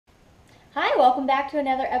Hi, welcome back to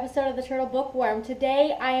another episode of the Turtle Bookworm.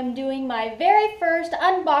 Today I am doing my very first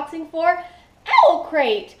unboxing for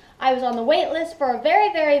OwlCrate. I was on the wait list for a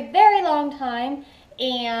very long time,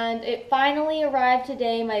 and it finally arrived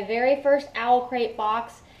today, my very first OwlCrate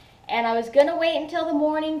box. And I was going to wait until the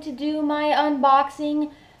morning to do my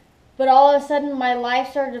unboxing, but all of a sudden my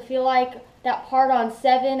life started to feel like that part on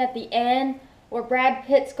 7 at the end where Brad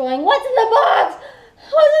Pitt's going, "What's in the box?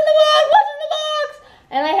 What's in the box? What's in the box?"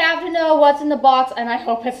 And I have to know what's in the box, and I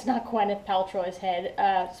hope it's not Gwyneth Paltrow's head.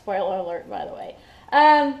 Spoiler alert, by the way.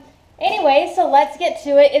 Anyway, so let's get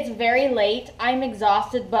to it. It's very late. I'm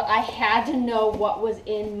exhausted, but I had to know what was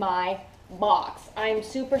in my box. I'm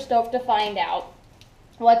super stoked to find out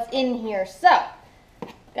what's in here. So,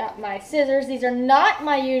 got my scissors. These are not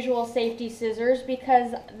my usual safety scissors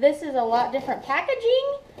because this is a lot different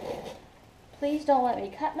packaging. Please don't let me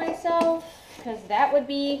cut myself because that would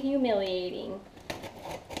be humiliating.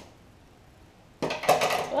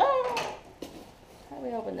 How do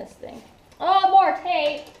we open this thing? Oh, more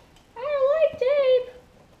tape. I don't like tape.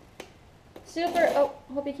 Super, oh,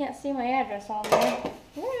 hope you can't see my address on there.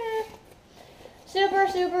 Yeah. Super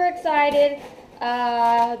excited.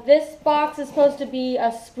 This box is supposed to be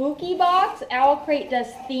a spooky box. OwlCrate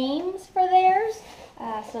does themes for theirs.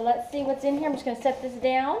 So let's see what's in here. I'm just going to set this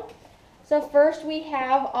down. So first we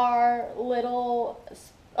have our little,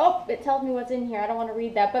 oh, it tells me what's in here. I don't want to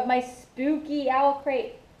read that. But my spooky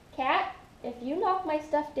OwlCrate cat. If you knock my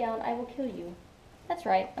stuff down, I will kill you. That's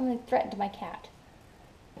right. I'm going to threaten my cat.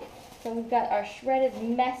 So we've got our shredded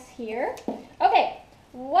mess here. Okay,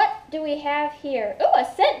 what do we have here? Oh, a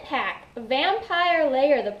scent pack. Vampire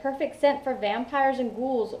Layer, the perfect scent for vampires and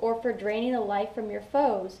ghouls or for draining the life from your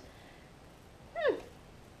foes.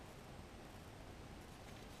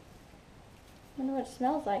 Wonder what it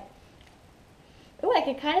smells like. Oh, I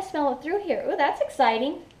can kind of smell it through here. Oh, that's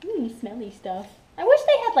exciting. Smelly stuff. I wish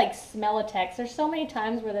they had like smell-a-text. There's so many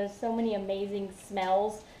times where there's so many amazing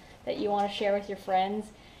smells that you want to share with your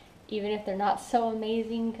friends, even if they're not so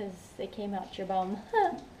amazing because they came out your bum.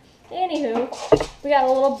 Anywho, we got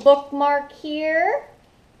a little bookmark here.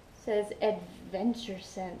 It says Adventure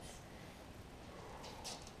Sense.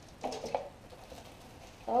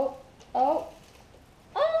 Oh,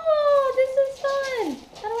 this is fun.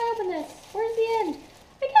 How do I open this? Where's the end?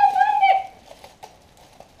 I can't find it.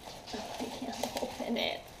 I can't open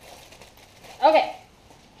it. Okay.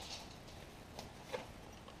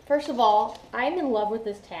 First of all, I'm in love with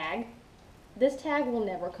this tag. This tag will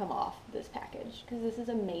never come off this package because this is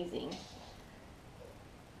amazing.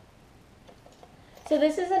 So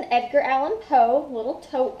this is an Edgar Allan Poe little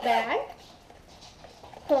tote bag.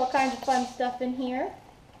 Put all kinds of fun stuff in here.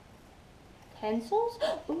 Pencils?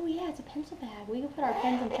 Oh yeah, it's a pencil bag. We can put our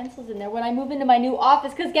pens and pencils in there when I move into my new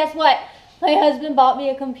office because guess what? My husband bought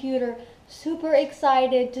me a computer. Super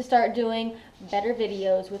excited to start doing better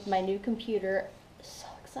videos with my new computer. So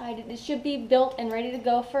excited. It should be built and ready to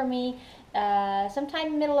go for me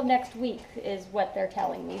sometime middle of next week is what they're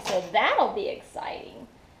telling me. So that'll be exciting.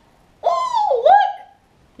 Oh,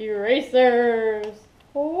 look! Erasers.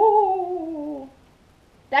 Oh.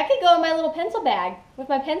 That could go in my little pencil bag with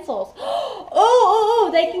my pencils. Oh,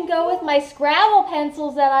 they can go with my Scrabble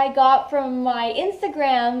pencils that I got from my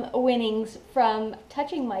Instagram winnings from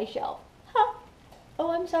touching my shelf. Huh.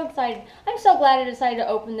 Oh, I'm so excited. I'm so glad I decided to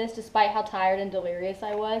open this despite how tired and delirious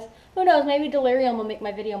I was. Who knows, maybe delirium will make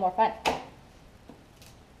my video more fun.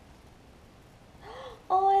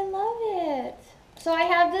 Oh, I love it. So I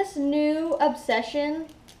have this new obsession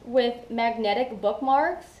with magnetic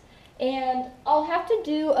bookmarks. And I'll have to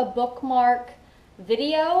do a bookmark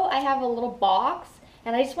video. I have a little box,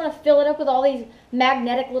 and I just want to fill it up with all these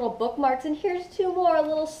magnetic little bookmarks. And here's two more, a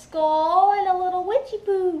little skull and a little witchy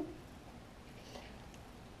poo.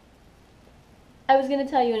 I was going to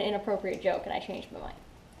tell you an inappropriate joke, and I changed my mind.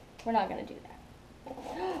 We're not going to do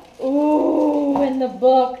that. Ooh, and the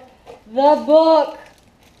book. The book.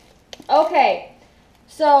 Okay.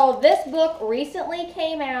 So this book recently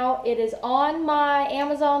came out. It is on my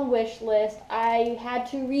Amazon wish list. I had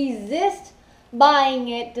to resist buying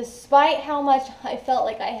it despite how much I felt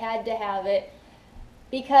like I had to have it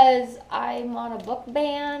because I'm on a book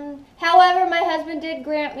ban. However, my husband did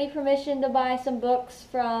grant me permission to buy some books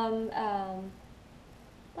from,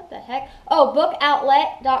 what the heck? Oh,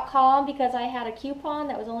 bookoutlet.com because I had a coupon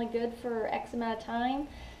that was only good for X amount of time.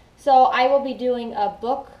 So I will be doing a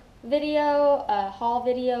book video, a haul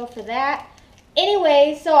video for that.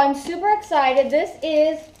 Anyway, so I'm super excited. This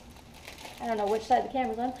is, I don't know which side the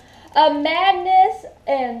camera's on, a Madness,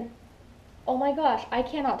 and oh my gosh, I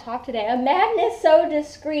cannot talk today. A Madness So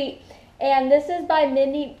Discreet, And this is by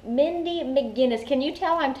Mindy McGinnis. Can you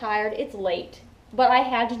tell I'm tired? It's late, but I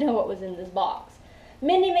had to know what was in this box.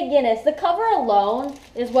 Mindy McGinnis. The cover alone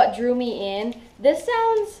is what drew me in. This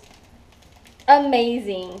sounds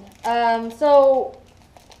amazing. So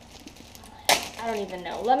I don't even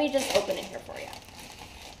know. Let me just open it here for you.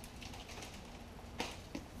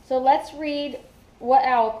 So let's read what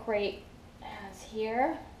OwlCrate has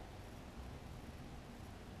here.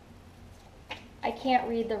 I can't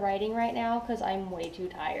read the writing right now because I'm way too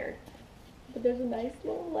tired. But there's a nice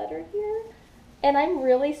little letter here. And I'm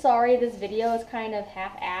really sorry this video is kind of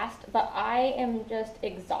half-assed, but I am just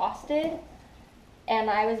exhausted. And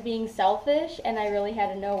I was being selfish, and I really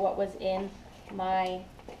had to know what was in my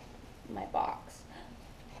box.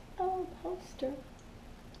 Oh, poster.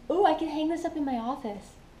 Ooh, I can hang this up in my office.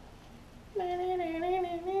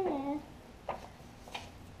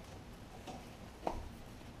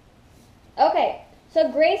 Okay, so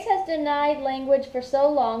Grace has denied language for so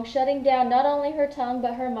long, shutting down not only her tongue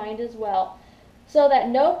but her mind as well, so that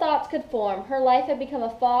no thoughts could form. Her life had become a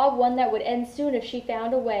fog, one that would end soon if she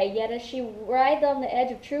found a way. Yet as she writhed on the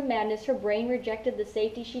edge of true madness, her brain rejected the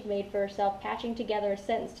safety she'd made for herself, patching together a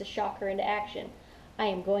sentence to shock her into action. I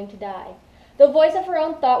am going to die. The voice of her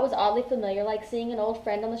own thought was oddly familiar, like seeing an old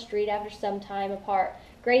friend on the street after some time apart.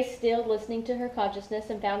 Grace stilled, listening to her consciousness,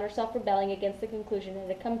 and found herself rebelling against the conclusion it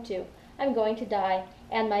had come to. I'm going to die,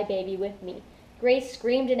 and my baby with me. Grace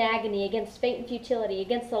screamed in agony against fate and futility,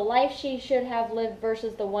 against the life she should have lived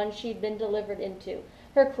versus the one she'd been delivered into.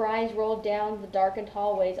 Her cries rolled down the darkened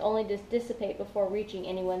hallways, only to dissipate before reaching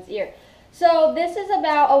anyone's ear. So this is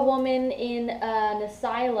about a woman in an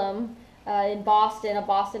asylum in Boston, a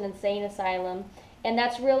Boston insane asylum, and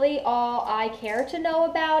that's really all I care to know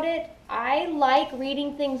about it. I like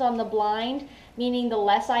reading things on the blind, meaning the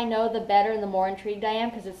less I know, the better, and the more intrigued I am,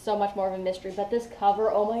 because it's so much more of a mystery. But this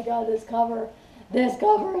cover, oh my god, this cover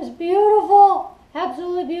is beautiful,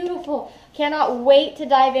 absolutely beautiful. Cannot wait to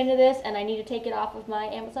dive into this, and I need to take it off of my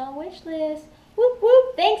Amazon wish list. Whoop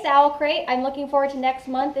whoop. Thanks, OwlCrate. I'm looking forward to next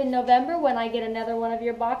month in November when I get another one of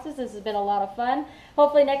your boxes. This has been a lot of fun.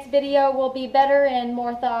 Hopefully next video will be better and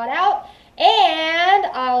more thought out, and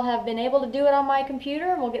I'll have been able to do it on my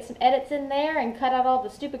computer, and we'll get some edits in there and cut out all the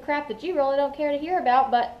stupid crap that you really don't care to hear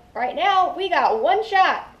about. But right now we got one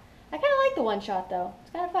shot. I kind of like the one shot though.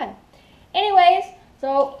 It's kind of fun. Anyways,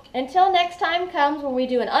 so until next time comes when we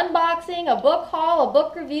do an unboxing, a book haul, a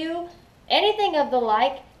book review, anything of the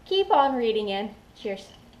like, keep on reading in. Cheers.